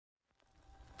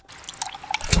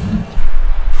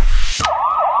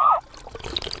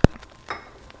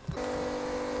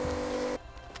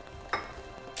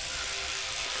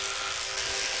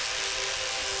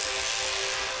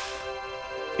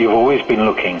You've always been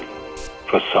looking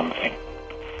for something.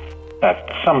 That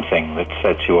something that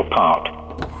sets you apart.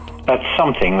 That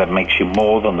something that makes you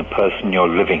more than the person you're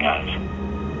living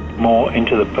as. More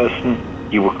into the person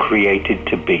you were created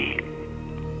to be.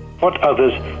 What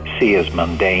others see as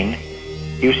mundane,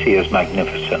 you see as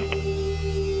magnificent.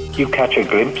 You catch a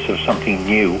glimpse of something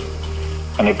new,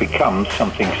 and it becomes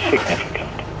something significant.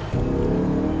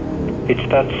 It's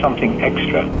that something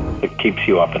extra that keeps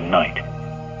you up at night.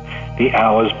 The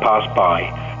hours pass by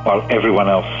while everyone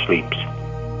else sleeps.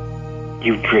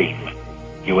 You dream,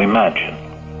 you imagine,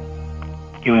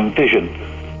 you envision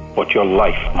what your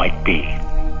life might be.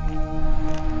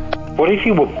 What if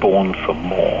you were born for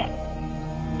more?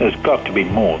 There's got to be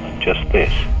more than just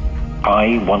this.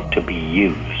 I want to be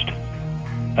used.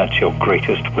 That's your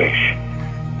greatest wish.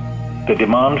 The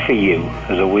demand for you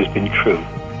has always been true.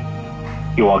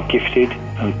 You are gifted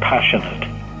and passionate.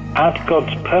 Add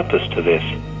God's purpose to this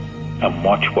and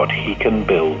watch what He can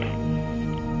build.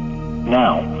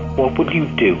 Now, what will you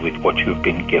do with what you've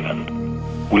been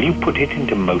given? Will you put it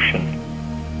into motion?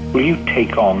 Will you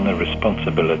take on the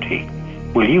responsibility?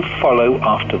 Will you follow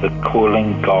after the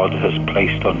calling God has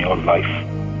placed on your life?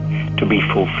 To be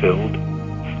fulfilled,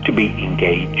 to be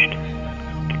engaged,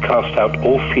 to cast out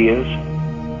all fears,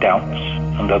 doubts,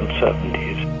 and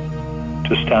uncertainties,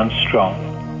 to stand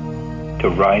strong, to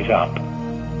rise up,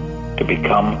 to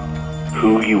become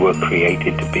who you were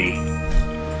created to be.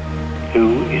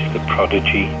 Who is the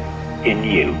prodigy in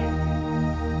you?